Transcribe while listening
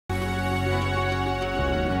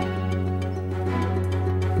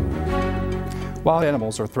Wild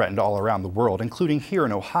animals are threatened all around the world, including here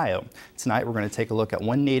in Ohio. Tonight, we're going to take a look at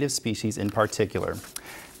one native species in particular.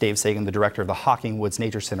 Dave Sagan, the director of the Hocking Woods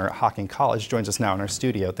Nature Center at Hocking College, joins us now in our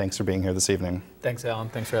studio. Thanks for being here this evening. Thanks, Alan.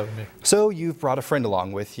 Thanks for having me. So you've brought a friend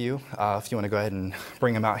along with you. If you want to go ahead and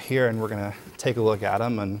bring him out here, and we're going to take a look at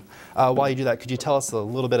him. And while you do that, could you tell us a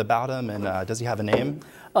little bit about him, and does he have a name?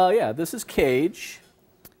 Yeah, this is Cage,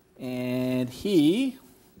 and he,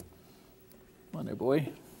 come on there, boy.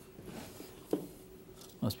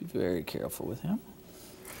 Must be very careful with him.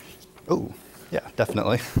 Oh, yeah,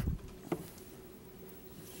 definitely.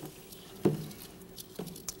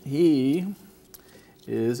 He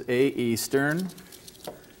is a eastern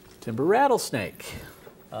timber rattlesnake,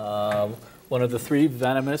 one of the 3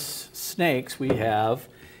 venomous snakes we have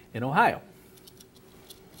in Ohio.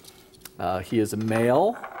 He is a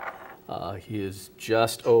male. He is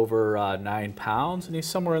just over 9 pounds, and he's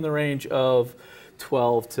somewhere in the range of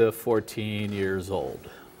 12 to 14 years old.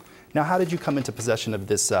 Now, how did you come into possession of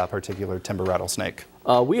this particular timber rattlesnake?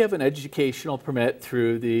 We have an educational permit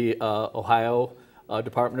through the Ohio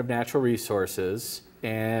Department of Natural Resources,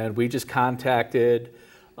 and we just contacted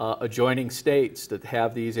adjoining states that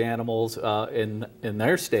have these animals in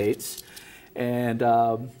their states, and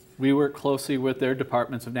we work closely with their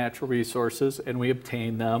departments of natural resources, and we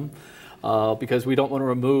obtained them because we don't want to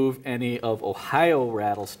remove any of Ohio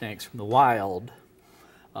rattlesnakes from the wild.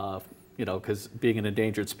 You know, because being an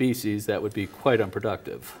endangered species, that would be quite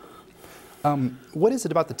unproductive. What is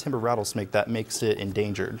it about the timber rattlesnake that makes it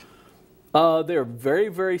endangered? They're very,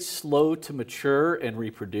 very slow to mature and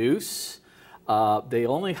reproduce. They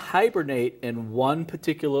only hibernate in one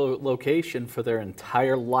particular location for their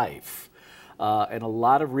entire life. And a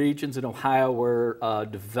lot of regions in Ohio were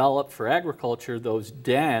developed for agriculture. Those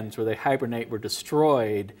dens where they hibernate were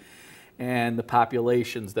destroyed, and the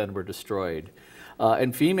populations then were destroyed.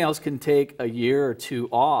 And females can take a year or 2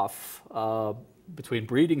 off between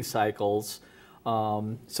breeding cycles,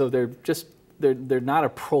 so they're not a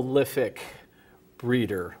prolific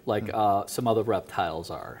breeder like some other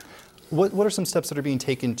reptiles are. What are some steps that are being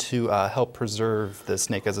taken to help preserve the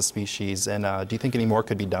snake as a species, and do you think any more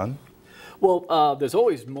could be done? Well, there's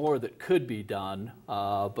always more that could be done,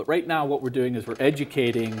 but right now what we're doing is we're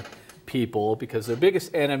educating people, because their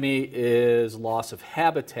biggest enemy is loss of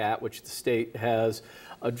habitat, which the state has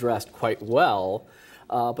addressed quite well.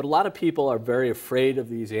 But a lot of people are very afraid of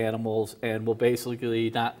these animals and will basically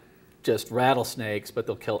not just rattlesnakes, but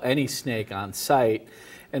they'll kill any snake on sight.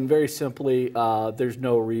 And very simply, there's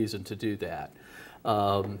no reason to do that.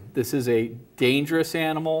 This is a dangerous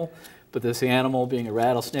animal, but this animal, being a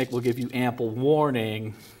rattlesnake, will give you ample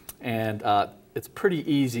warning, and it's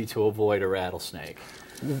pretty easy to avoid a rattlesnake.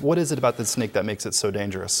 What is it about the snake that makes it so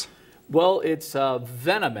dangerous? Well, it's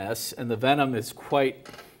venomous, and the venom is quite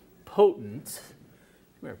potent.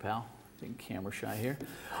 Come here, pal. Being camera shy here.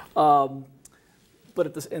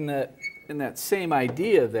 But in that same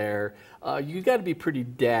idea there, you got to be pretty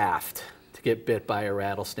daft to get bit by a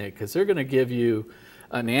rattlesnake, because they're going to give you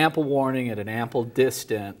an ample warning at an ample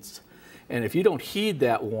distance, and if you don't heed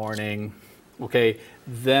that warning, okay,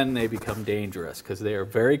 then they become dangerous, because they are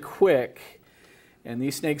very quick. And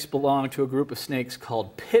these snakes belong to a group of snakes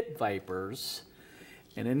called pit vipers.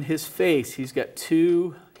 And in his face, he's got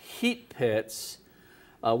 2 heat pits,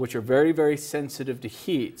 which are very, very sensitive to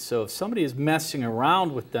heat. So if somebody is messing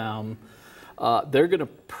around with them, they're going to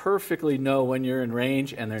perfectly know when you're in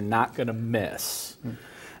range, and they're not going to miss.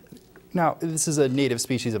 Now, this is a native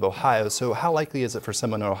species of Ohio, so how likely is it for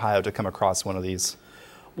someone in Ohio to come across one of these?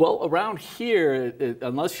 Well, around here,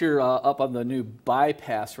 unless you're up on the new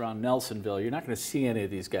bypass around Nelsonville, you're not going to see any of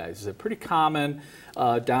these guys. They're pretty common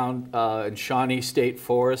down in Shawnee State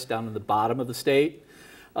Forest, down in the bottom of the state.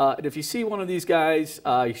 And if you see one of these guys,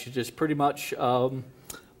 you should just pretty much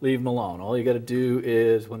leave them alone. All you got to do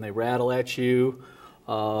is, when they rattle at you,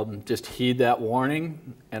 just heed that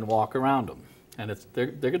warning and walk around them. And they're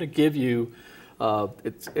going to give you,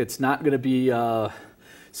 it's not going to be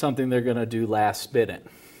something they're going to do last minute.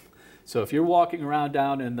 So if you're walking around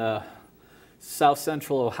down in the south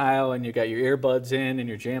central Ohio and you got your earbuds in and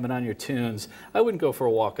you're jamming on your tunes, I wouldn't go for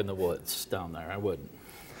a walk in the woods down there. I wouldn't.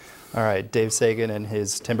 All right, Dave Sagan and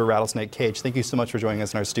his timber rattlesnake Cage, thank you so much for joining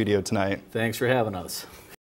us in our studio tonight. Thanks for having us.